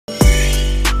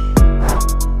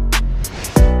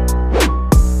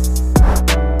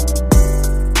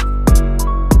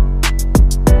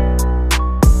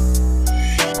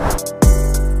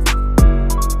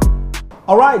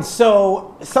All right,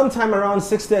 so sometime around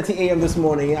 6:30 a.m. this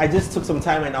morning, I just took some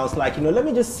time and I was like, let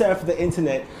me just surf the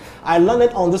internet. I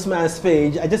landed on this man's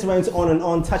page. I just went on and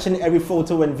on, touching every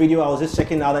photo and video I was just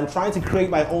checking out and trying to create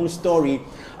my own story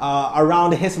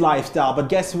around his lifestyle. But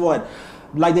guess what?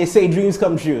 Like they say, dreams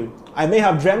come true. I may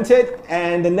have dreamt it,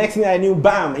 and the next thing I knew,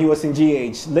 bam, he was in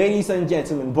GH. Ladies and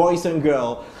gentlemen, boys and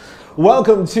girls,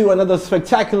 welcome to another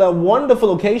spectacular,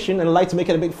 wonderful occasion, and I'd like to make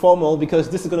it a bit formal because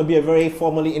this is going to be a very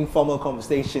formally informal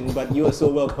conversation, but you are so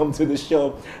welcome to the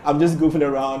show. I'm just goofing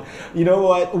around. You know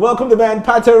what? Welcome the man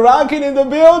Patoranking in the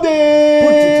building!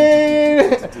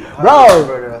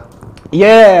 Bro!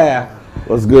 Yeah!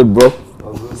 What's good, bro?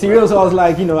 Serious, I was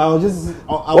like, I was just...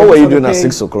 What were you doing at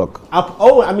 6 o'clock? Up.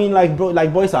 Oh, I mean, like, bro,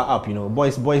 like boys are up,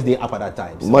 Boys, they up at that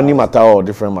time. So Money matter or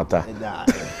different matter? Nah.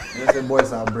 The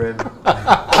boys are bread.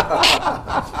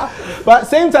 But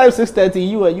same time,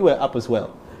 6:30, you were up as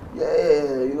well.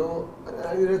 Yeah,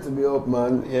 I needed to be up,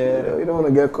 man. Yeah. You don't want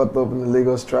to get caught up in the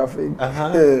Lagos traffic.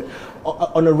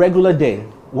 On a regular day,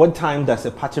 what time does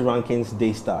a Patoranking's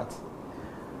day start?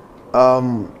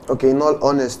 Okay, in all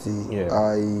honesty, Yeah.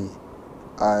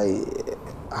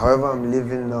 however I'm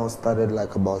living now started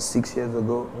like about 6 years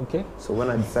ago. Okay. So when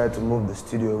I decided to move the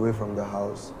studio away from the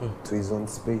house to its own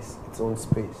space,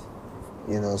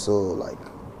 so like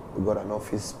we got an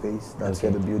office space, that's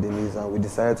where the building is, and we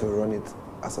decided to run it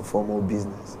as a formal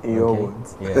business, in your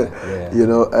words. Yeah.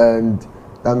 And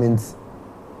that means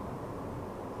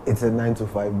it's a 9 to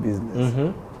 5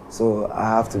 business. So I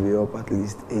have to be up at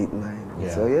least 8, 9.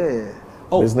 Yeah. So yeah.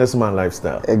 Oh, Businessman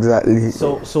lifestyle. Exactly.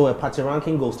 so a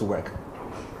Patoranking goes to work.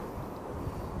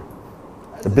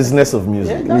 The business of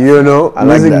music. Yeah, I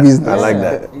like music that. business. I like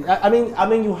that. I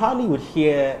mean, you hardly would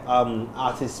hear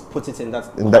artists put it in that.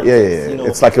 Yeah.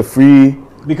 It's like a free.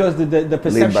 Because the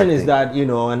perception is thing. that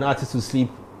an artist will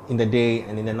sleep in the day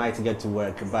and in the night to get to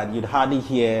work, but you'd hardly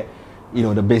hear,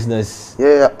 the business.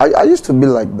 Yeah, I used to be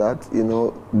like that,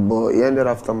 but it ended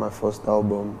after my first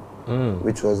album,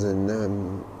 which was in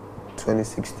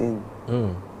 2016.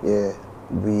 Yeah,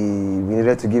 we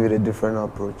needed to give it a different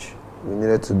approach. We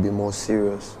needed to be more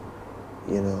serious,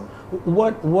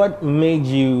 What made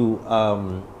you?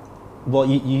 Well,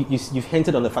 you've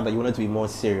hinted on the fact that you wanted to be more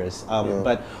serious.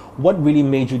 But what really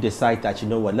made you decide that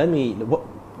let me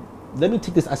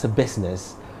take this as a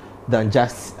business, than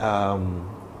just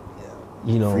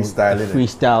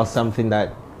freestyle something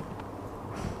that.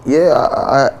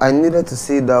 Yeah, I needed to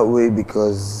see it that way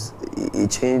because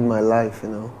it changed my life,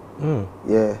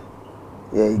 Yeah,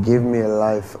 it gave me a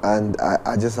life, and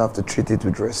I just have to treat it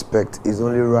with respect. It's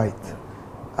only right.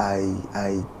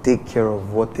 I take care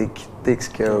of what takes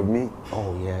care of me.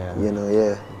 Oh yeah.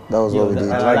 That was what we did.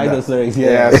 I like those lyrics.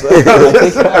 Yeah. I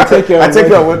take care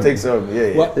of what takes care of me.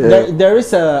 Yeah. Well, there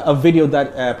is a video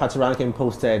that Patoranking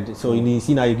posted. So you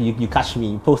see now you catch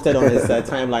me. Posted on his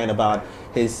timeline about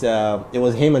his. It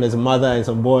was him and his mother and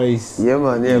some boys. Yeah,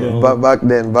 man. Yeah, back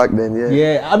then. Yeah.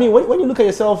 Yeah. I mean, when you look at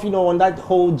yourself, on that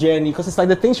whole journey, because it's like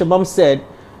the things your mom said.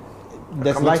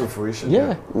 That's coming like to fruition.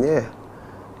 Yeah. Yeah.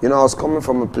 I was coming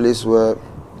from a place where.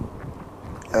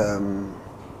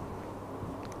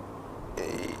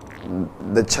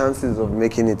 The chances of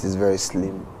making it is very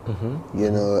slim,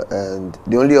 and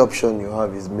the only option you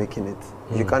have is making it.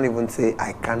 You can't even say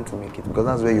I can't make it because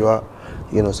that's where you are,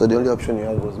 so the only option you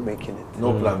had was making it.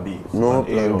 No plan B. No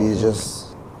plan B, is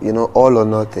just all or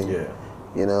nothing.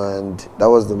 And that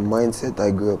was the mindset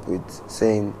I grew up with,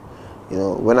 saying,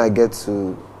 when I get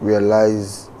to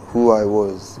realize who I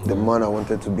was, the man I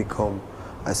wanted to become,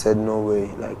 I said no way,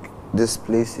 like this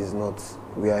place is not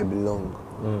where I belong.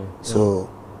 So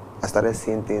I started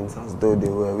seeing things as though they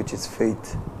were, which is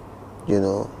fate,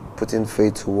 putting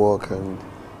fate to work, and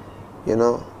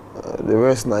the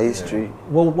rest now history.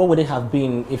 What would it have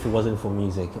been if it wasn't for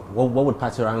music? What would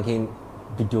Patoranking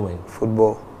be doing?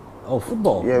 Football. Oh,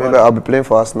 football. Yeah, maybe I'll be playing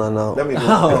for Arsenal now. Let me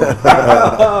hold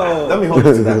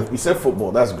you to that. You said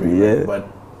football, that's great. Yeah. Right? But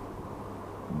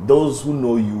those who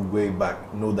know you way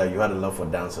back know that you had a love for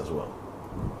dance as well.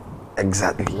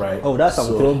 Exactly. Right. Oh, that's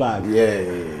some throwback.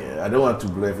 Yeah. I don't want to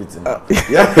blow everything. So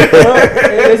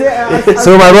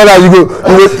my brother, you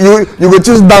go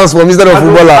choose dance for me instead of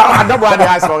footballer. I don't want the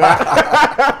eyes for that.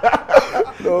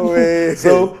 No way.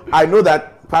 So I know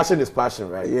that passion is passion,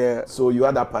 right? Yeah. So you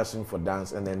had that passion for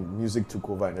dance, and then music took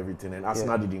over and everything, and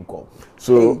Arsenal didn't come.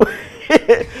 So,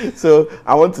 so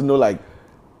I want to know, like,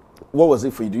 what was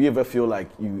it for you? Do you ever feel like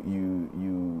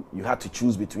you had to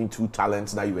choose between two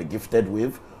talents that you were gifted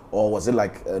with? Or was it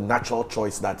like a natural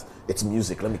choice that it's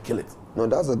music, let me kill it? No,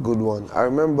 that's a good one. I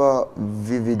remember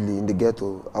vividly in the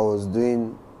ghetto, I was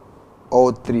doing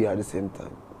all three at the same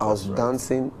time. I was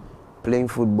dancing, playing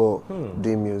football,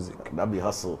 doing music. That'd be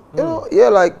hustle. You know,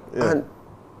 yeah, and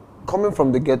coming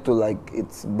from the ghetto, like,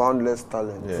 it's boundless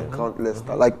talent, countless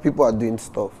talent. Like, people are doing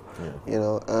stuff, you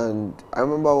know. And I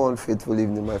remember one fateful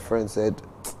evening, my friend said,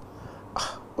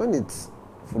 when it's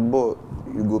football,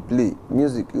 you go play.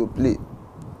 Music, you go play.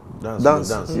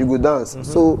 Dance. You go dance.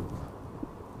 So,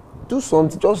 do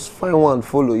something, just find one,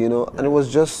 follow, you know. And it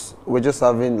was just, we're just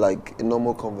having like a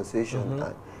normal conversation.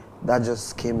 And that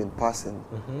just came in passing.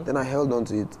 Then I held on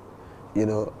to it, you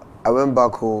know. I went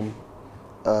back home.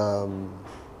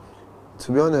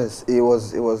 To be honest, it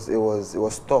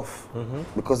was tough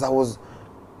because I was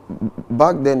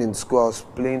back then in school. I was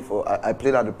playing for. I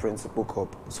played at the Principal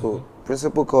Cup. So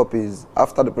Principal Cup is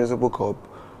after the Principal Cup,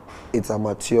 it's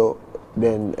amateur.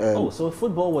 Then so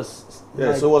football was so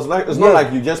it was like it's not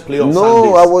like you just play on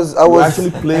Sundays. I was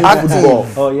actually playing football.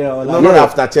 Oh yeah, like, not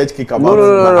after church kickabout.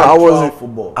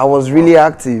 No. I was really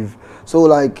active. So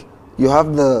like you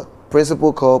have the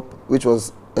Principal Cup, which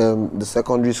was the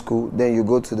secondary school. Then you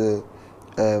go to the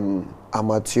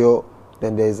amateur.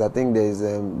 Then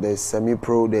there's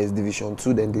semi-pro. There's Division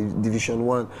 2. Then Division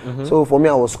 1. So for me,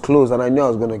 I was close, and I knew I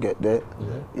was gonna get there.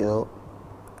 You know,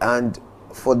 and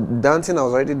for dancing, I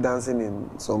was already dancing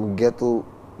in some ghetto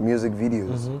music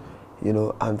videos, you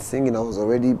know, and singing. I was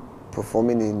already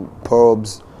performing in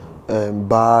pubs,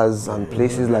 bars, and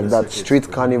places like that, street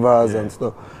carnivals and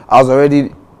stuff. I was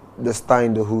already the star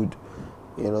in the hood,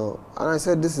 you know. And I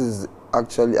said, this is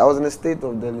actually, I was in a state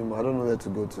of dilemma. I don't know where to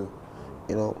go to,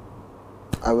 you know.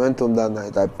 I went home that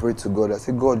night. I prayed to God. I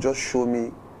said, God, just show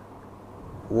me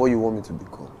what you want me to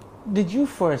become. Did you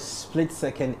for a split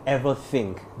second ever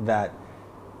think that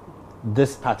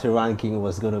this Patoranking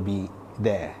was going to be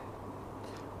there?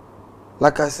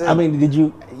 Like I said, I mean, did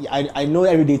you? I know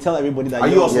every day tell everybody that. Are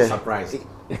you also surprised?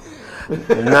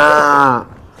 Nah,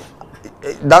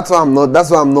 that's why I'm not.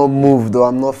 That's why I'm not moved or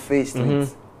I'm not faced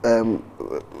with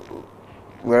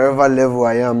wherever level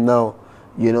I am now.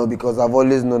 You know, because I've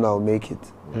always known I'll make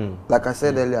it. Like I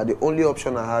said earlier, the only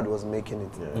option I had was making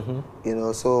it. You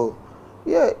know, so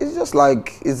yeah, it's just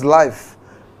like it's life.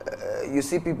 You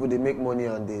see people, they make money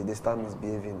and they start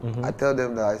misbehaving. I tell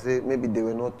them that, I say maybe they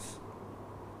didn't know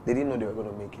they were going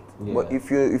to make it. But if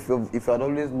you had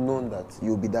always known that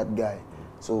you'll be that guy,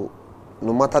 so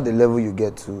no matter the level you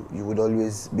get to, you would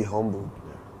always be humble,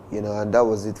 you know. And that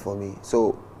was it for me.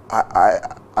 So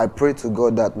I prayed to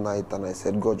God that night and I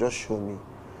said, God, just show me.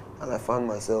 And I found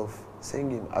myself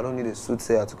singing. I don't need a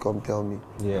soothsayer to come tell me.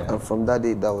 And from that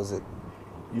day, that was it.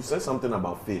 You said something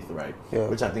about faith, right?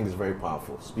 Which I think is very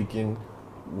powerful, speaking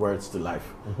words to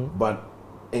life. But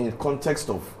in the context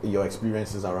of your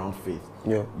experiences around faith,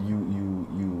 you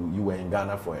were in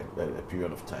Ghana for a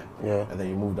period of time, and then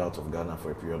you moved out of Ghana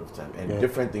for a period of time, and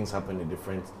different things happened in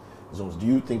different zones. Do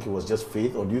you think it was just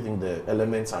faith, or do you think the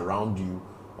elements around you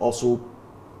also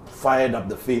fired up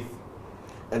the faith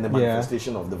and the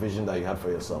manifestation of the vision that you had for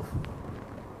yourself?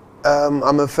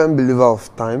 I'm a firm believer of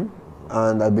time.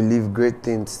 And I believe great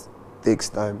things takes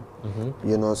time,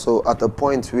 you know. So at a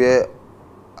point where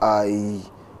I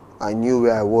knew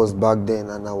where I was back then,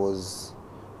 and I was,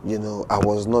 you know, I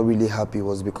was not really happy,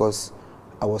 was because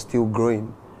I was still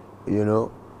growing, you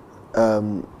know.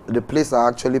 The place I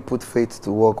actually put faith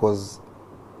to work was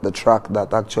the track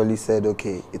that actually said,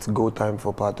 okay, it's go time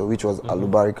for Pato, which was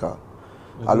Alubarika.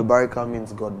 Alubarika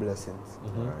means God blessings,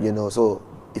 you know. So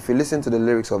if you listen to the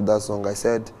lyrics of that song, I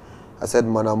said,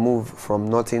 man, I moved from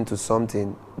nothing to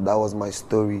something. That was my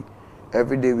story.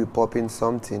 Every day we pop in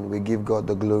something, we give God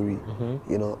the glory.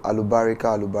 You know,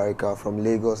 Alubarika, Alubarika, from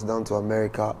Lagos down to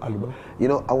America. You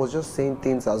know, I was just saying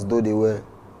things as though they were,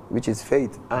 which is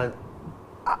faith. And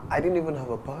I didn't even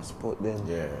have a passport then.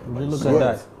 Look at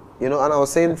that. You know, and I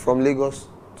was saying from Lagos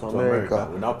to America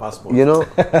without passport. You know,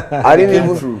 I didn't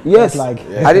even. Yes, like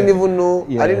I didn't even know.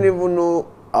 I didn't even know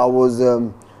I was.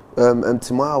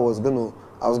 Timaya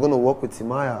I was gonna work with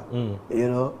Timaya. You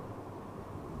know.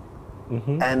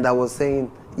 And I was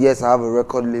saying, yes, I have a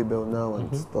record label now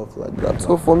and stuff like that.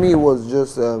 So for me, it was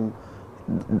just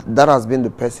that has been the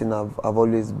person I've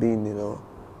always been, you know,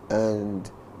 and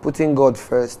putting God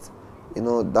first. You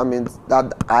know, that means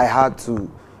that I had to,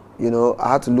 you know,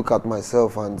 I had to look at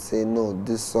myself and say, no,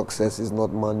 this success is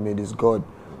not man-made, it's God.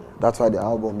 That's why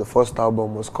the first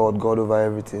album was called God Over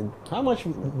Everything. How much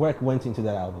work went into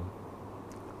that album?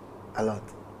 A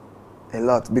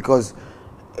lot, because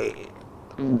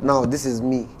now this is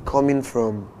me coming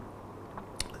from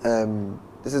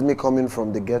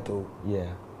the ghetto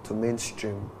to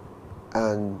mainstream,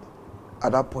 and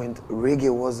at that point,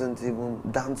 reggae wasn't even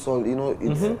dancehall. You know,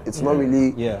 it's not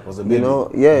really. Yeah. Was a You baby.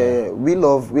 know, yeah. We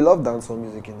love dancehall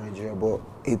music in Nigeria, but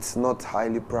it's not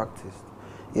highly practiced.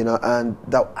 You know, and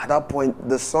at that point,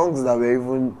 the songs that were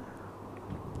even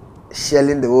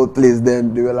shelling the whole place,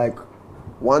 then they were like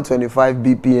 125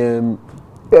 BPM,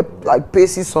 like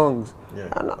pacey songs. Yeah,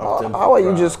 And up-tempo how are you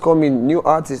crowd. just coming, new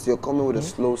artist, you're coming with a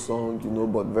slow song, you know,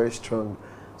 but very strong.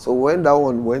 So when that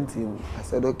one went in, I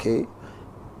said, okay.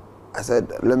 I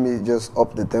said, let me just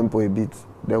up the tempo a bit.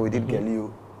 Then we did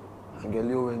Gelio. And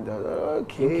Gelio went down,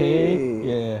 okay.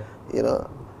 Yeah. You know,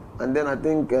 and then I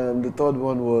think the third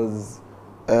one was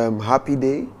Happy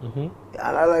Day. And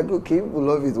I like, okay, people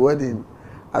love it, wedding.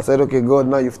 I said, okay, God,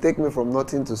 now you've taken me from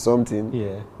nothing to something.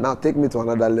 Yeah. Now take me to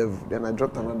another level. Then I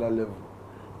dropped another level.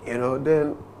 You know,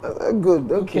 then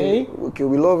good, okay,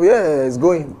 we love, it's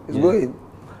going, going.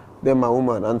 Then my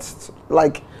woman, and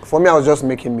like for me, I was just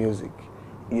making music,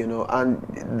 you know, and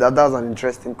that was an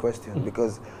interesting question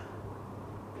because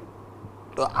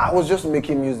I was just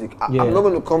making music. I'm not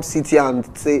going to come sit here and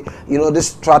say, you know, this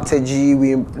strategy,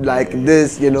 we like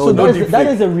this, you know. So that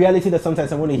is a reality that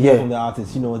sometimes I want to hear from the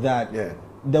artists, you know, that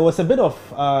there was a bit of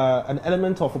an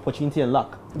element of opportunity and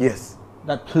luck. Yes.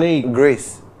 That played.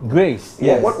 Grace.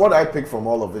 Yes. What I pick from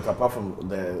all of it, apart from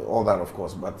all that, of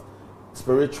course, but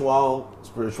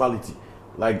spirituality.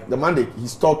 Like the man,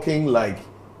 he's talking like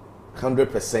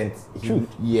 100% truth.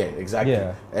 Yeah, exactly.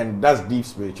 Yeah. And that's deep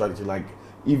spirituality. Like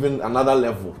even another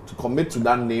level to commit to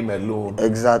that name alone.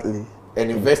 Exactly. And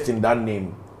invest in that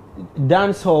name.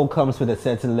 Dancehall comes with a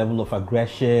certain level of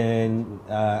aggression.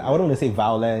 I wouldn't want to say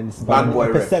violence, but Bad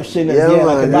boy perception.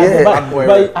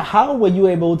 But how were you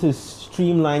able to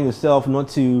streamline yourself, not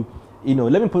to, you know,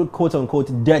 let me put quote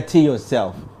unquote, dirty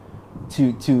yourself,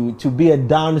 to be a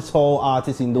dancehall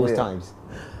artist in those times?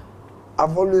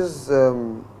 I've always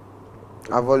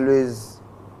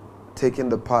taken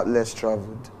the path less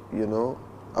traveled. You know,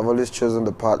 I've always chosen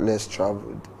the path less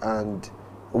traveled, and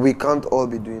we can't all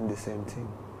be doing the same thing.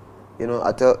 You know,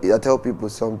 I tell people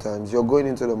sometimes, you're going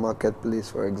into the marketplace,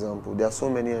 for example, there are so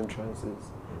many entrances.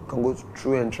 You can go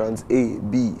through entrance A,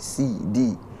 B, C,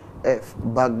 D, F,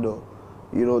 back door.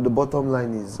 You know, the bottom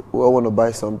line is, I want to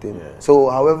buy something. Yeah. So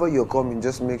however you're coming,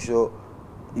 just make sure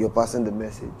you're passing the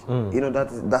message. You know,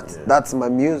 that's my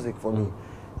music for me.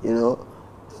 You know,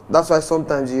 that's why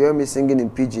sometimes you hear me singing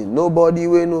in pidgin. Nobody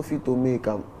will no fit to make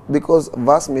them, because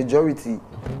vast majority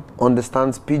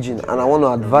understands pidgin, and I want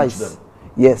to advise them.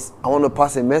 Yes, I want to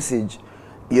pass a message.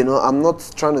 You know, I'm not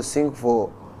trying to sing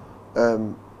for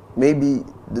maybe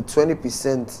the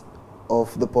 20%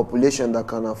 of the population that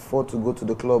can afford to go to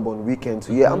the club on weekends.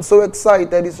 Yeah, I'm so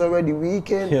excited, it's already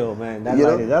weekend. Yo, man, that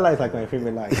light is like my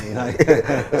favorite light. You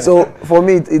know? So for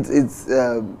me, it's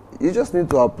you just need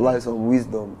to apply some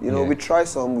wisdom. You know, we try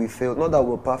some, we fail. Not that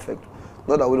we're perfect,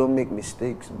 not that we don't make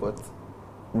mistakes, but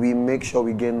we make sure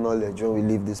we gain knowledge when we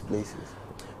leave these places.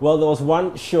 Well, there was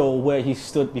one show where he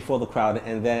stood before the crowd,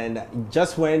 and then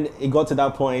just when it got to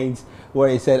that point where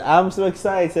he said, "I'm so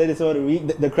excited," it's all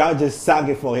the crowd just sang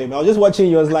it for him. I was just watching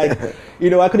you. I was like,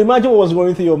 you know, I could imagine what was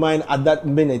going through your mind at that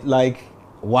minute. Like,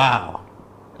 wow,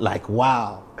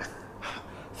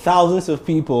 thousands of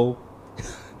people.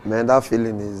 Man, that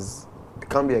feeling it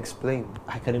can't be explained.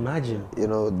 I can imagine. You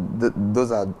know,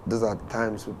 those are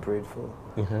times we prayed for.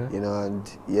 You know, and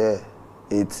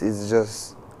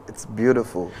it's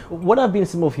beautiful. What have been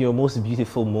some of your most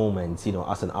beautiful moments, you know,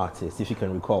 as an artist, if you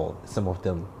can recall some of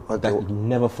them that you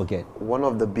never forget? One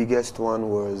of the biggest one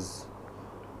was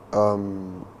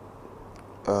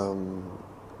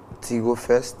Tigo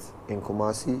Fest in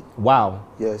Kumasi. Wow.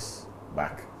 Yes.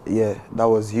 Back. Yeah, that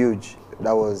was huge.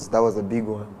 That was a big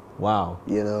one. Wow.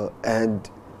 You know, and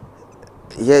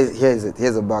here's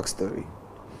a backstory.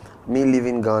 Me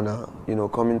leaving Ghana, you know,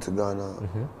 coming to Ghana,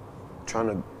 trying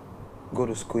to go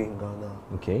to school in Ghana.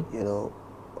 Okay. You know,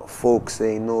 folks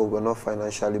saying, no, we're not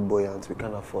financially buoyant, we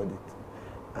can't afford it.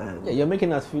 And yeah, you're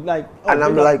making us feel like, and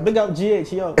I'm like, big up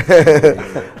GH, yo.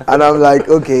 And I'm like,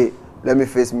 okay, let me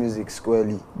face music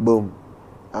squarely, boom.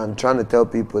 And trying to tell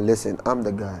people, listen, I'm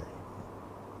the guy.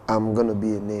 I'm going to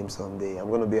be a name someday. I'm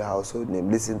going to be a household name.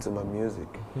 Listen to my music.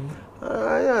 You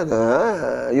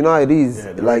know how it is.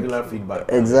 Yeah, the like, regular feedback.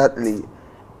 Exactly.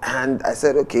 And I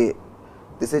said, okay,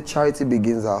 they say charity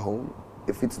begins at home.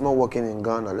 If it's not working in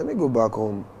Ghana, let me go back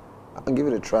home and give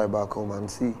it a try back home and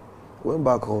see. Went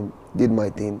back home, did my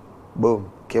thing,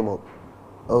 boom, came up.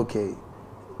 Okay,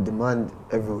 demand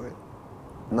everywhere.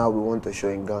 Now we want a show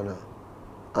in Ghana.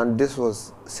 And this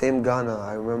was same Ghana,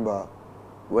 I remember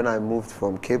when I moved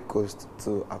from Cape Coast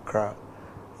to Accra,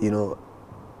 you know,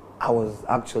 I was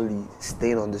actually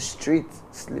staying on the street,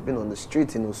 sleeping on the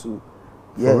street in Osu.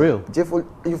 Yeah. For real?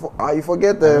 You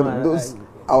forget those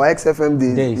our XFM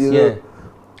days. You know?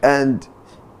 And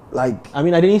like, I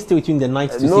mean, I didn't stay with you in the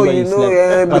night to see no, where you slept.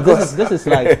 yeah, but this is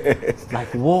like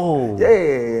whoa.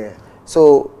 Yeah.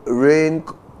 So rain,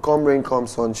 come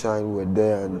sunshine, we're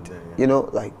there, and you know,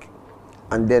 like,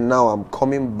 and then now I'm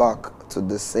coming back to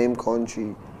the same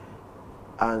country,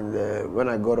 and when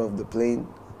I got off the plane,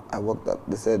 I walked up.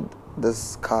 They said,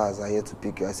 "These cars are here to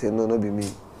pick you." I said, "No, not be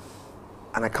me."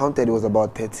 And I counted; it was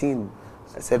about 13.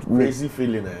 I said, "Crazy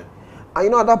feeling, eh?" And you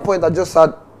know, at that point, I just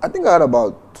had, I think I had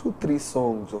about 2, 3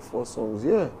 songs or 4 songs,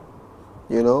 yeah.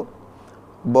 You know?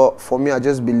 But for me, I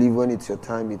just believe when it's your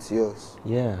time, it's yours.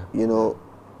 Yeah. You know?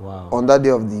 Wow. On that day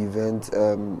of the event,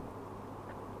 it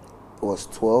was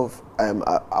 12.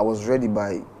 I was ready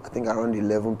by, I think, around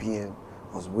 11 p.m.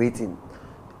 I was waiting.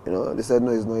 You know, they said,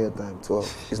 no, it's not your time.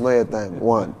 12. It's not your time.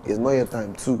 1. It's not your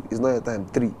time. 2. It's not your time.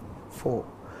 3. 4.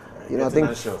 You know, I think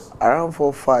around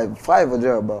 4, 5 or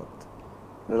thereabout.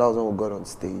 You know, that was when we got on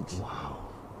stage. Wow.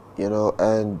 You know,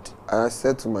 and I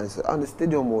said to myself, and the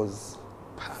stadium was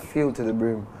filled to the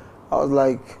brim. I was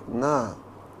like, nah,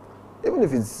 even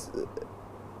if it's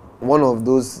one of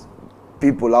those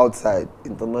people outside,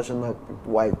 international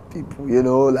people, white people, you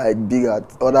know, like big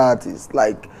other artists,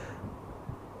 like,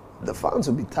 the fans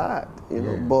would be tired, you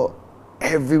know, but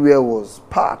everywhere was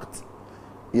packed,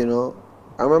 you know.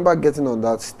 I remember getting on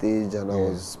that stage and I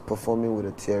was performing with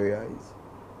a teary eyes.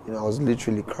 You know, I was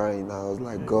literally crying. I was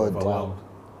like, God, wow.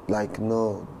 Like,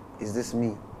 no, is this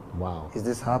me? Wow. Is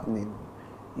this happening?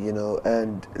 You know,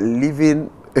 and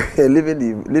leaving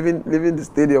the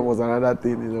stadium was another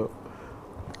thing, you know.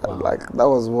 Wow. Like, that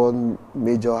was one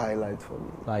major highlight for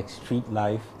me. Like street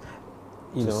life,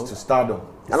 you know. To stardom.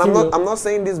 And I'm not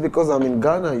saying this because I'm in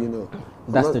Ghana, you know.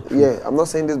 That's the truth. Yeah, I'm not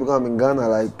saying this because I'm in Ghana.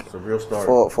 Like, it's a real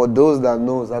story. For those that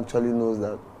actually knows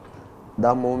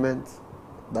that moment,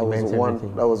 that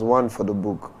was one for the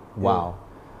book. Wow. Yeah.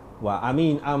 Wow. I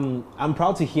mean, I'm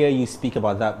proud to hear you speak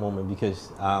about that moment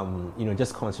because, you know,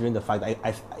 just considering the fact that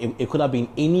it could have been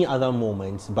any other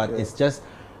moment, but it's just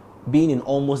being in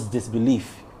almost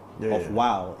disbelief of,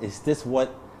 wow, is this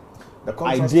what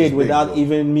I did without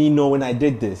even me knowing I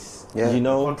did this? Yeah. You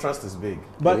know? The contrast is big.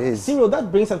 But Cyril,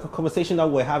 that brings up a conversation that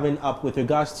we're having up with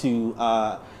regards to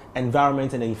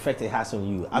environment and the effect it has on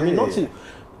you. I mean,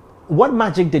 what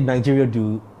magic did Nigeria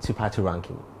do to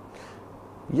Patoranking?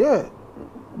 Yeah,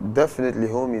 definitely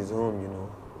home is home, you know.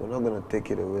 We're not gonna take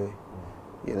it away.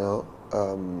 You know,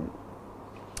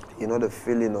 the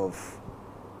feeling of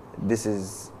this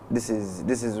is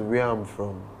where I'm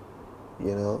from,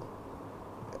 you know.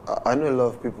 I know a lot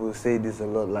of people say this a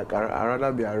lot, like I'd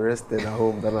rather be arrested at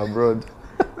home than abroad.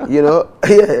 You know,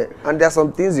 and there are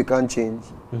some things you can't change.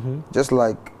 Just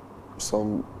like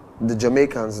the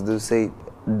Jamaicans do say,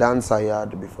 dance a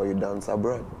yard before you dance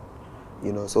abroad.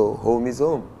 You know, so home is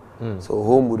home. So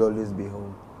home would always be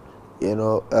home. You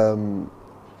know,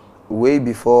 way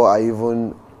before I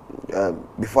even,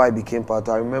 before I became part,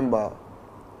 I remember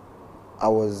I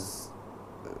was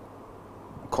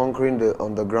conquering the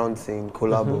underground scene,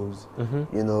 collabos,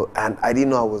 you know, and I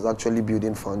didn't know I was actually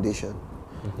building foundation.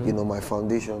 You know, my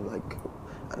foundation, like,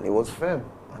 and it was firm,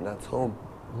 and that's home.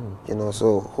 You know,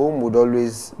 so home would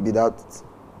always be that.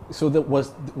 So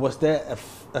was there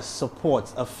a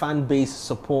support, a fan base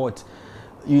support,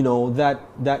 you know,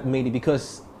 that made it?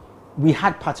 Because we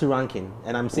had Patoranking,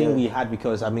 and I'm saying we had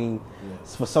because, I mean,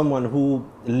 for someone who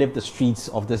lived the streets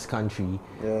of this country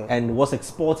and was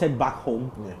exported back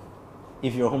home,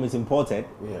 if your home is imported,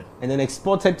 and then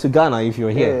exported to Ghana if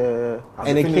you're here. As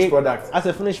a finished product. As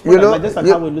a finished product, you know, like just like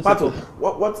how we lose Pato,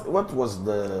 what was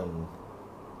the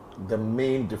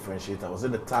main differentiator? Was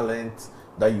it the talent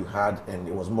that you had and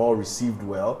it was more received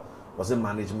well? Was it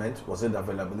management? Was it the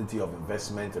availability of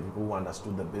investment and people who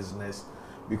understood the business?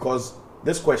 Because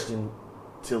this question,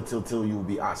 till you'll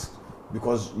be asked,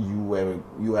 because you were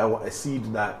a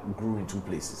seed that grew in 2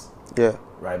 places. Yeah.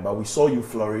 Right, but we saw you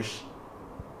flourish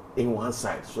in one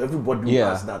side, so everybody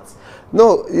has that.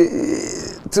 No,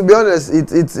 to be honest,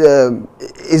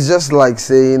 it's just like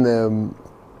saying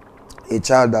a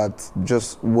child that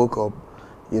just woke up,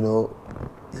 you know,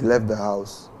 he left the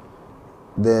house,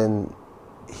 then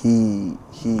he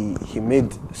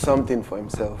made something for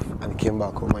himself and came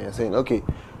back home, and you're saying, okay,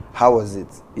 how was it?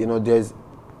 You know, there's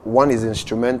one is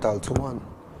instrumental to one,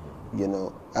 you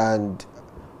know, and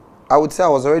I would say I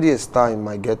was already a star in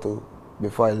my ghetto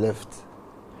before I left.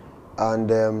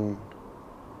 And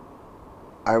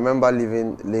I remember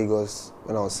leaving Lagos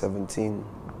when I was 17,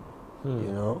 you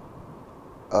know.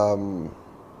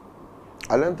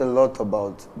 I learned a lot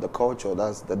about the culture,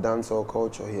 that's the dancehall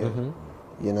culture here,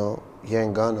 you know, here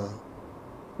in Ghana.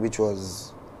 which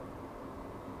was,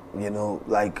 you know,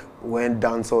 like when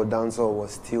dancehall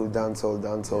was still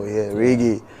dancehall here,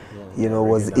 reggae, you know,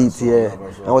 was it here.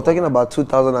 And we're talking about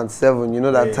 2007, you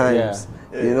know, that times,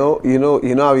 you know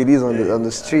how it is on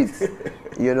the streets,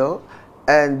 you know,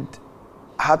 and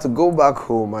I had to go back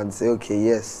home and say, okay,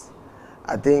 yes,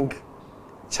 I think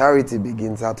charity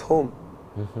begins at home.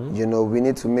 You know, we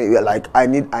need to make, like, I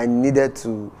needed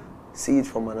to see it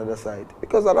from another side,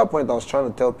 because at that point I was trying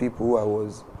to tell people who I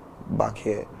was back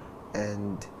here,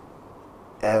 and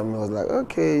I was like,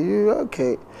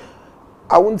 okay.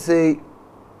 I wouldn't say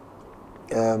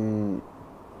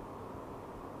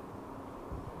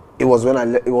it was when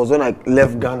I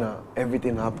left Ghana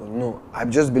everything happened. No, I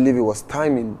just believe it was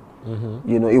timing.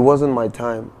 You know, it wasn't my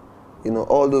time. You know,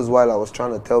 all those while I was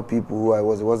trying to tell people who I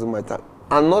was, it wasn't my time.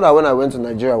 And not that when I went to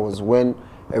Nigeria was when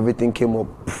everything came up.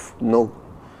 No.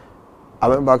 I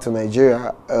went back to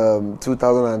Nigeria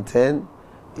 2010,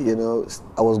 you know,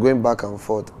 I was going back and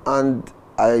forth. And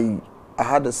I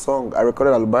had a song, I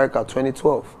recorded Alubarika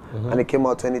 2012, and it came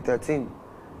out 2013,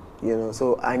 you know,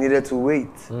 so I needed to wait,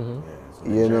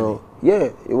 you know.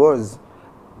 Yeah, it was.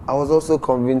 I was also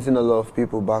convincing a lot of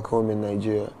people back home in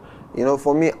Nigeria. You know,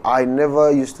 for me, I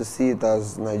never used to see it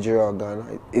as Nigeria or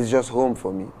Ghana. It's just home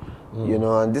for me, you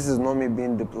know, and this is not me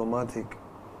being diplomatic,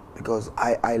 because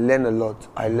I learned a lot.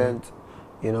 I learned,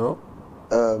 you know,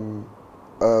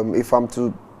 if I'm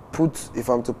to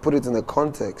put it in a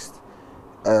context,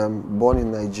 born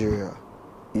in Nigeria,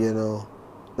 you know,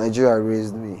 Nigeria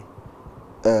raised me,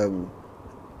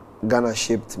 Ghana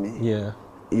shaped me,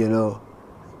 you know,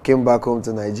 came back home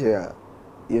to Nigeria,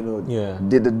 you know,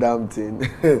 did the damn thing,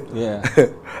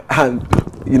 and,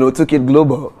 you know, took it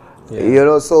global, you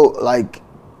know, so like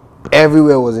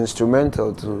everywhere was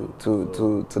instrumental to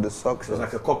the success. It was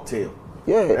like a cocktail.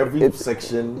 Yeah, every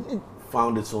section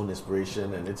found its own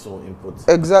inspiration and its own input.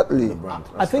 Exactly. To the brand.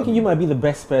 I think you might be the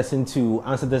best person to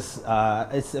answer this.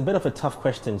 It's a bit of a tough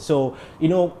question. So, you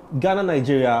know, Ghana and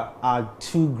Nigeria are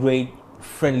two great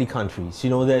friendly countries. You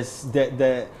know, there's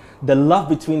the love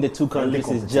between the two countries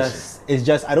is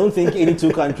just I don't think any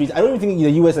two countries, I don't think the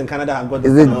US and Canada have got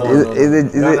Is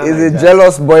it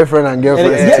jealous boyfriend and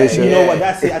girlfriend situation? You know what,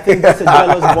 that's it. I think that's a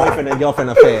jealous boyfriend and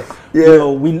girlfriend affair. You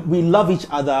know, we love each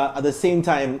other. At the same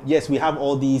time, yes, we have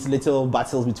all these little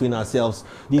battles between ourselves,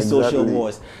 these social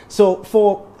wars. So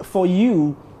for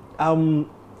you,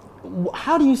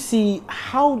 how do you see,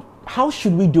 how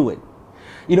should we do it?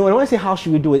 You know, when I say how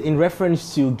should we do it, in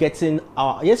reference to getting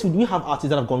our, yes, we have artists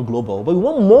that have gone global, but we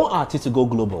want more artists to go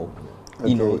global.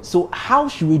 You know, so how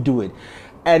should we do it?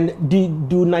 And do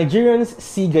Nigerians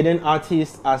see Ghanaian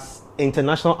artists as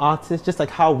international artists, just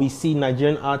like how we see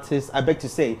Nigerian artists? I beg to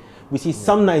say, we see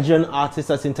some Nigerian artists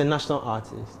as international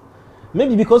artists.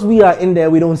 Maybe because we are in there,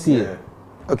 we don't see it.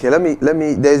 Okay, let me.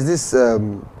 There's this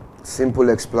simple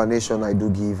explanation I do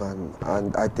give,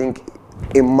 and I think,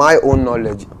 in my own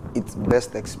knowledge, it's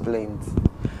best explained.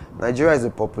 Nigeria is a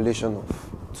population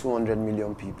of 200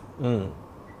 million people.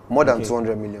 More than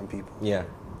 200 million people. Yeah.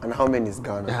 And how many is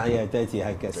Ghana? Yeah, 30,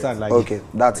 I guess. Like, okay,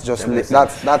 that's just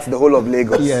that's the whole of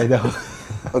Lagos. Yeah.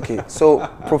 Okay, so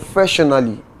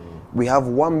professionally, we have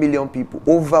 1 million people,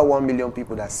 over 1 million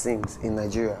people that sings in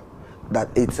Nigeria. That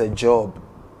it's a job.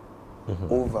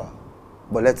 Over.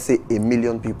 But let's say 1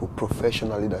 million people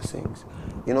professionally that sings.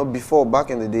 You know, before, back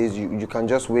in the days, you can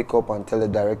just wake up and tell the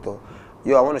director,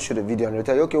 yo, I want to shoot a video, and they'll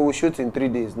tell you, okay, we'll shoot in 3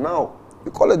 days. Now, you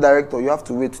call a director, you have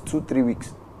to wait 2-3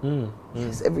 weeks.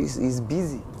 He's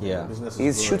busy. Yeah.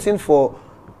 He's shooting for,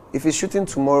 if he's shooting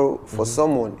tomorrow for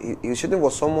someone, he's shooting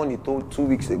for someone he told 2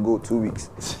 weeks ago, 2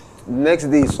 weeks. Next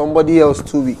day, somebody else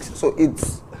 2 weeks. So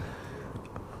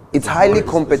it's highly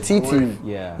competitive.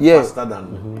 Faster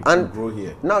than and grow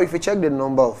here. Now, if you check the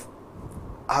number of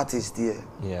artists here,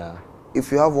 if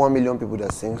you have 1 million people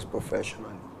that sings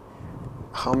professionally,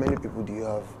 how many people do you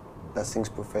have that sings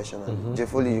professionally?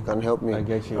 Foley, you can help me. I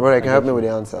get you. Brother, you can help me with the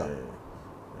answer.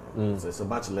 So it's a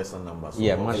much lesser number.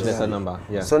 So much lesser number.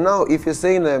 Yeah. So now, if you're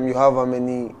saying you have how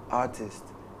many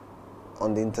artists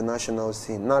on the international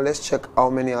scene, now let's check how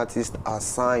many artists are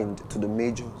signed to the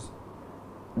majors.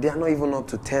 They are not even up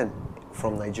to 10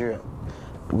 from Nigeria.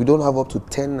 We don't have up to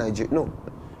 10 Nigerian. No.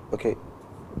 Okay.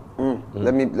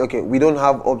 We don't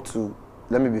have up to,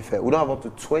 let me be fair, we don't have up to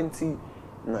 20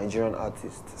 Nigerian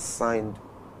artists signed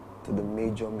to the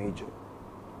major.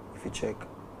 If you check.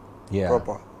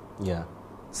 Proper. Yeah.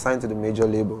 Signed to the major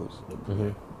labels.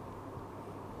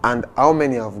 And how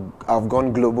many have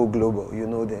gone global, you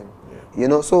know them. You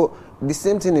know, so the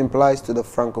same thing implies to the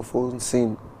Francophone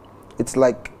scene. It's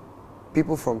like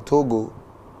people from Togo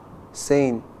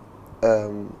saying,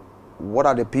 what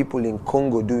are the people in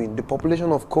Congo doing? The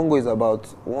population of Congo is about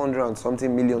 100 and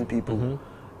something million people,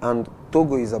 and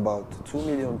Togo is about 2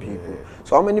 million people.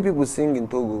 So how many people sing in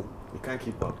Togo? You can't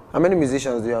keep up. How many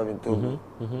musicians do you have in Togo?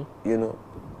 You know,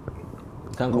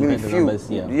 You can't compare the numbers,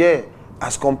 yeah,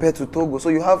 as compared to Togo. So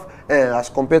you have, as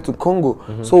compared to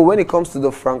Congo. So when it comes to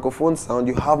the Francophone sound,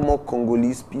 you have more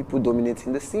Congolese people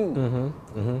dominating the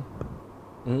scene.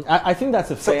 I think that's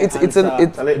a fair it's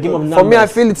answer. a Game of for me, I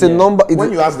feel it's a number.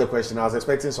 When you asked the question, I was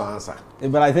expecting some answer.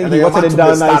 But I think And he then your watered man it took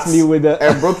down the nicely stats with the...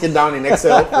 and broke it down in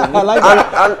Excel. I like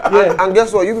that. And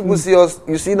guess what? You people see us,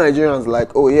 you see Nigerians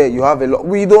like, oh yeah, you have a lot.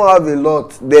 We don't have a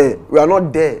lot there. We are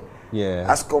not there. Yeah.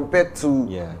 As compared to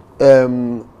Yeah.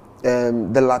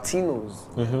 the Latinos.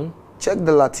 Check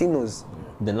the Latinos.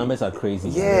 The numbers are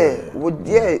crazy.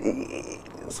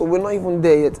 So we're not even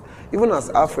there yet. Even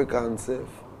as Africans,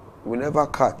 we never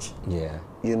catch. Yeah.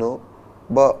 You know?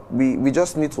 But we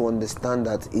just need to understand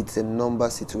that it's a number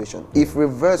situation. If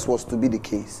reverse was to be the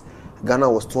case, Ghana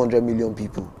was 200 million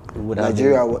people.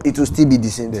 Nigeria, it will still be the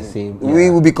same thing. We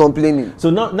will be complaining. So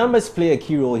now numbers play a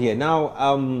key role here.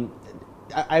 Now,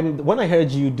 when I heard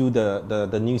you do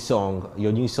the new song,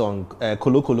 your new song,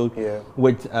 Kolo Kolo,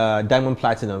 with Diamond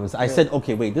Platinums, I said,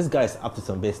 okay, wait, this guy's up to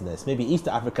some business. Maybe East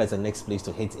Africa is the next place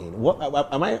to hit in. What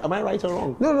am I right or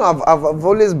wrong? No, I've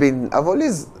always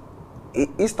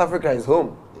East Africa is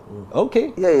home.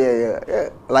 Okay. Yeah.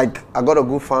 Like, I got a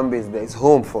good fan base there. It's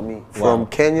home for me. From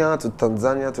Kenya to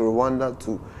Tanzania to Rwanda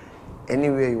to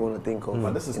anywhere you want to think of.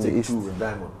 But this is take 2 with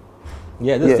Diamond.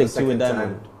 Yeah, this is take 2 with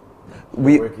Diamond.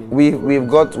 We've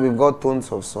got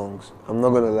tons of songs. I'm not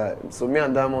gonna lie. So me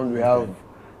and Diamond, we have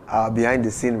our behind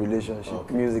the scene relationship,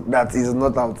 music that is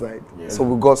not outside. So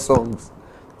we got songs.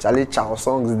 Charlie Chow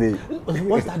songs there.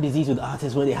 What's that disease with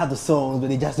artists where they have the songs but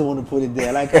they just don't want to put it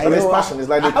there? Like, But it's passion. It's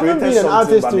like they haven't created been an something,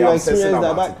 artist but they're to obsessing experience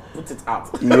that. about But it. Put it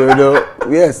out. You know,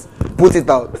 yes, put it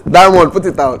out. Diamond, put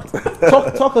it out.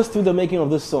 talk us through the making of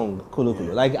this song, Kolo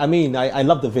Kolo. Like, I mean, I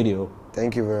love the video.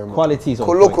 Thank you very much. Qualities on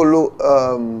Kolo point.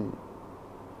 Kolo,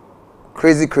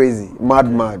 crazy,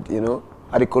 mad, you know.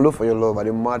 I dey kolo for your love, I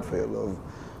dey mad for your love.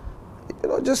 You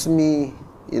know, just me,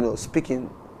 you know, speaking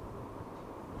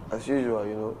as usual,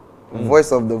 you know.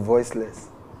 Voice of the voiceless,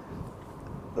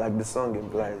 like the song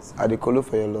implies. I dey kolo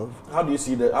for your love. How do you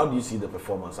see the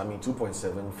performance? I mean,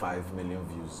 2.75 million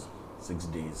views, 6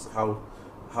 days. How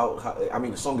I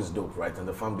mean, the song is dope, right? And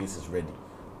the fan base is ready,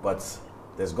 but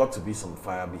there's got to be some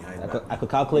fire behind that. I could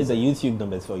calculate the YouTube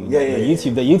numbers for you. The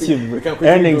YouTube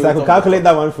earnings. I could calculate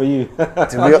that one for you.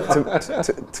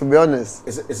 To be honest,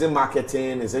 is it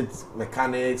marketing? Is it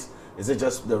mechanics? Is it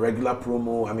just the regular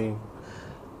promo? I mean,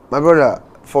 my brother,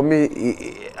 for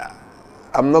me,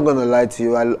 I'm not gonna lie to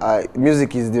you.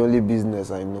 Music is the only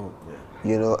business I know.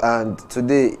 You know, and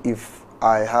today, if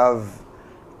I have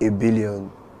 $1 billion,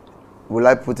 will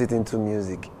I put it into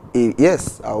music?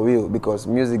 Yes, I will, because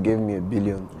music gave me $1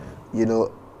 billion. You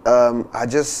know, I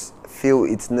just feel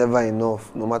it's never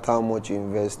enough, no matter how much you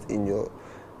invest in your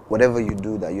whatever you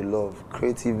do that you love,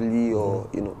 creatively or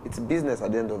you know, it's business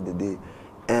at the end of the day.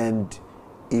 And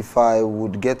if I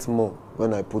would get more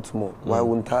when I put more, why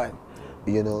wouldn't I?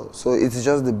 You know, so it's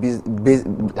just the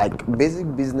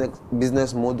basic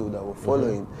business model that we're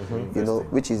following. You know,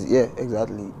 which is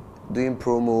exactly doing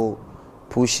promo,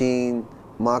 pushing,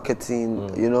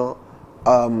 marketing. You know,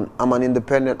 I'm an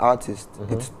independent artist.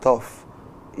 It's tough.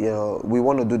 You know, we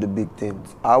want to do the big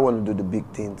things. I want to do the big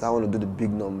things. I want to do the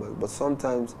big numbers. But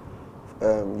sometimes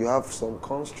you have some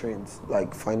constraints,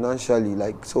 like financially.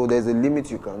 Like, so there's a limit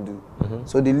you can do.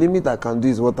 So the limit I can do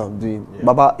is what I'm doing.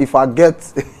 Baba, if I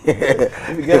get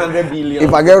if you get 100 billion,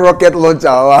 if I get rocket launcher,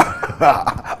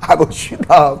 I will shoot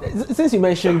out. Since you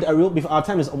mentioned our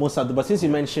time is almost up, but since you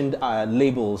mentioned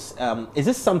labels, is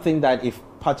this something that if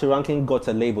Patoranking got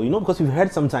a label, you know, because we've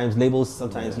heard sometimes labels,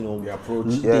 sometimes you know, they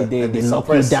approach, they knock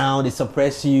you down, they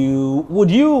suppress you. Would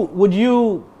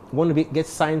you want to get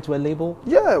signed to a label?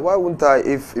 Yeah, why wouldn't I?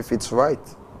 If it's right.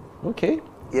 Okay.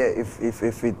 Yeah, if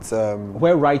it's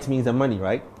where right means the money,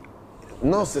 right?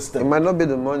 No, it might not be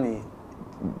the money.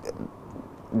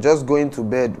 Just going to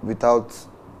bed without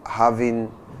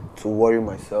having to worry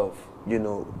myself, you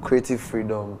know, creative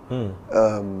freedom,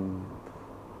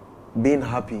 being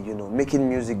happy, you know, making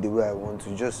music the way I want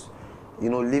to, just, you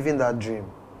know, living that dream.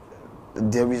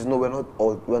 There is no,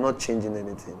 we're not changing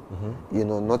anything. You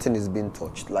know, nothing is being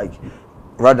touched. Like,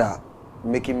 rather,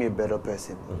 making me a better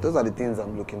person. Those are the things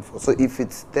I'm looking for. So if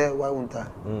it's there, why won't I?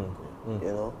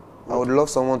 You know, I would love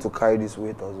someone to carry this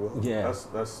weight as well. Yeah,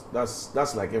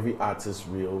 that's like every artist's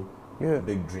real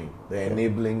big dream. The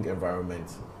enabling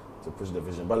environment to push the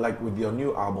vision. But like with your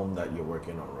new album that you're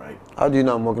working on, right? How do you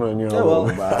know I'm working on a new Yeah,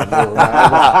 album?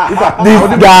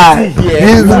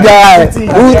 This guy,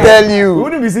 who tell we you?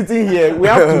 wouldn't be sitting here. We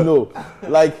have to know,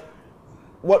 like,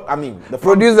 what I mean. The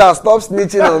Producer, stop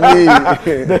snitching on me.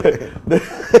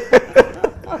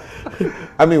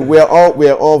 I mean, we're all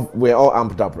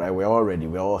amped up, right? We're all ready.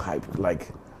 We're all hyped. Like,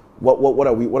 what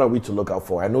are we to look out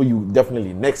for? I know you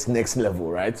definitely next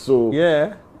level, right? So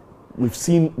Yeah. we've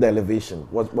seen the elevation.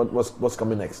 What's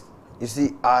coming next? You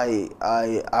see, I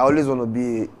always want to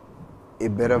be a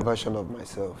better version of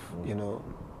myself. You know,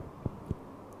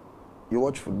 you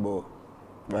watch football,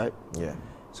 right? Yeah.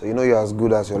 So you know you're as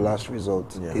good as your last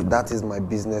result. Yeah. That is my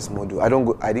business model. I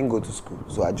didn't go to school,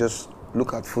 so I just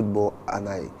look at football and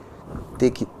I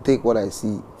take what I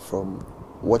see from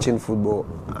watching football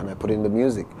and I put in the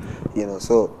music. You know,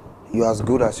 so you're as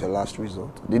good as your last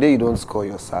result. The day you don't score,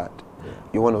 you're sad. Yeah.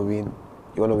 You want to win.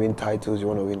 You want to win titles. You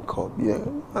want to win cup. Yeah,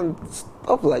 and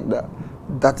stuff like that.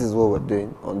 That is what we're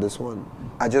doing on this one.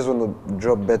 I just want to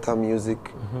drop better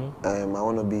music. I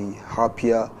want to be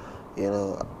happier. You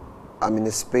know, I'm in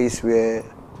a space where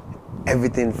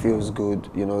everything feels good.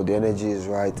 You know, the energy is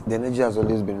right. The energy has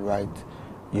always been right.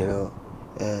 You know,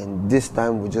 and this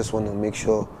time we just want to make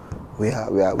sure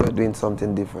we're doing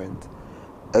something different.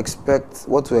 Expect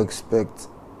what to expect.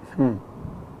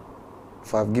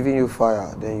 If I've given you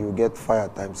fire, then you get fire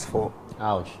times 4.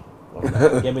 Ouch.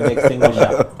 Give me the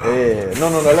extinguisher. Hey, no,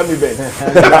 let me bend.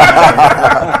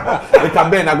 We can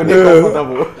bend. I'm gonna be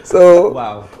comfortable. So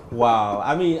Wow.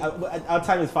 I mean, our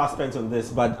time is fast spent on this,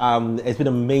 but it's been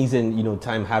amazing,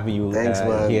 time having you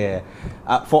here.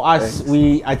 For us,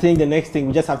 I think the next thing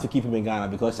we just have to keep him in Ghana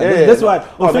because this one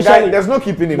officially there's no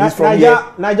keeping him. He's from here.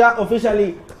 Niger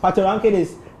officially Patoranking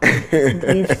is.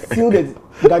 We've sealed it.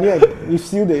 Ghanaian, we've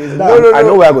sealed it. It's done. No. I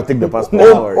know where I go take the passport.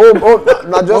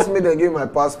 Now just make them give my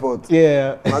passport.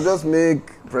 Yeah. Now just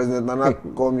make President Nana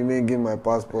call me, make give my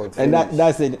passport. And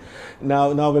that's it.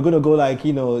 Now we're gonna go to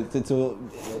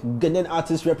Ghanaian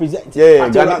artists represent. Yeah,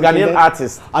 Ghanaian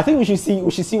artists. I think we should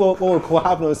see what will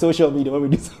happen on social media when we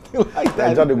do something like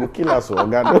that. They will kill us.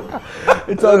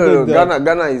 It's all good.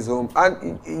 Ghana is home,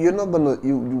 and you're not gonna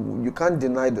you can't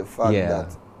deny the fact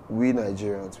that we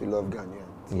Nigerians, we love Ghanaians.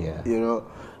 Yeah. You know,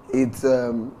 it's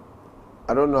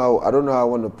I don't know how I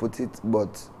want to put it,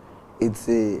 but it's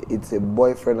a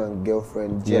boyfriend and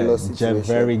girlfriend jealous situation.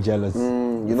 Very jealous.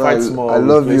 I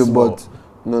love you, but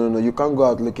no, you can't go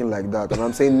out looking like that. And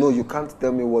I'm saying, no, you can't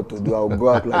tell me what to do. I'll go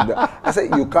out like that. I said,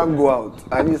 you can't go out.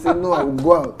 And you say, no, I will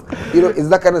go out. It's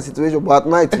that kind of situation. But at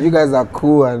night, you guys are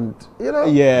cool and,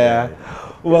 Yeah.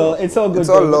 Well, it's all good. It's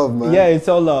all love, man. Yeah, it's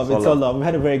all love. It's all love. We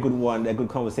had a very good one, a good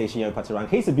conversation here in Patoranking.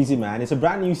 He's a busy man. It's a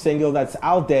brand new single that's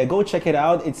out there. Go check it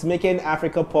out. It's making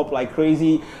Africa pop like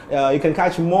crazy. You can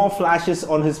catch more flashes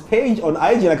on his page on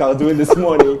IG like I was doing this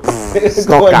morning.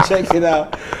 Go and check it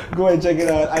out.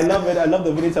 I love it. I love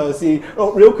the videos I was seeing.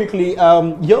 Oh, real quickly,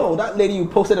 that lady you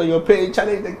posted on your page,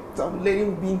 some lady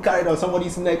being carried on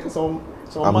somebody's neck,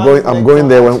 I'm going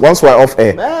there once we're off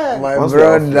air. Man. Once we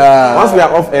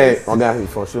are off air,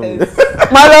 for sure.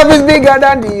 My love is bigger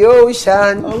than the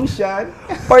ocean.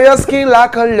 For your skin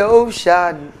like a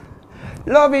lotion.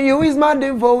 Loving you is my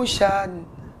devotion.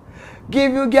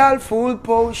 Give you girl full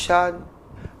potion.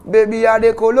 Baby, I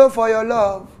dey colo for your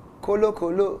love.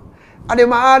 Colo. I dey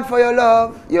mad for your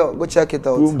love. Yo, go check it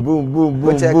out. Boom.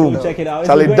 Go Check it out.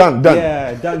 Charlie, done.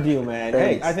 Yeah, done deal, man.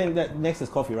 Thanks. Hey, I think that next is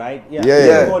coffee, right? Yeah.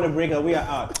 We're going to break and we are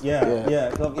out.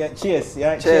 Yeah. Cheers.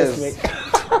 Yeah. Cheers, mate.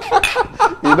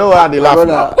 You know why they laugh?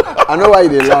 I know why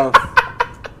they laugh.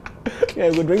 Yeah,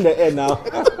 we'll drink the air now.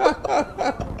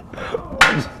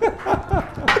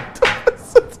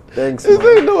 Thanks,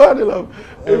 You know why they laugh?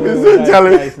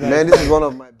 Nice. Man, this is one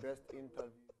of my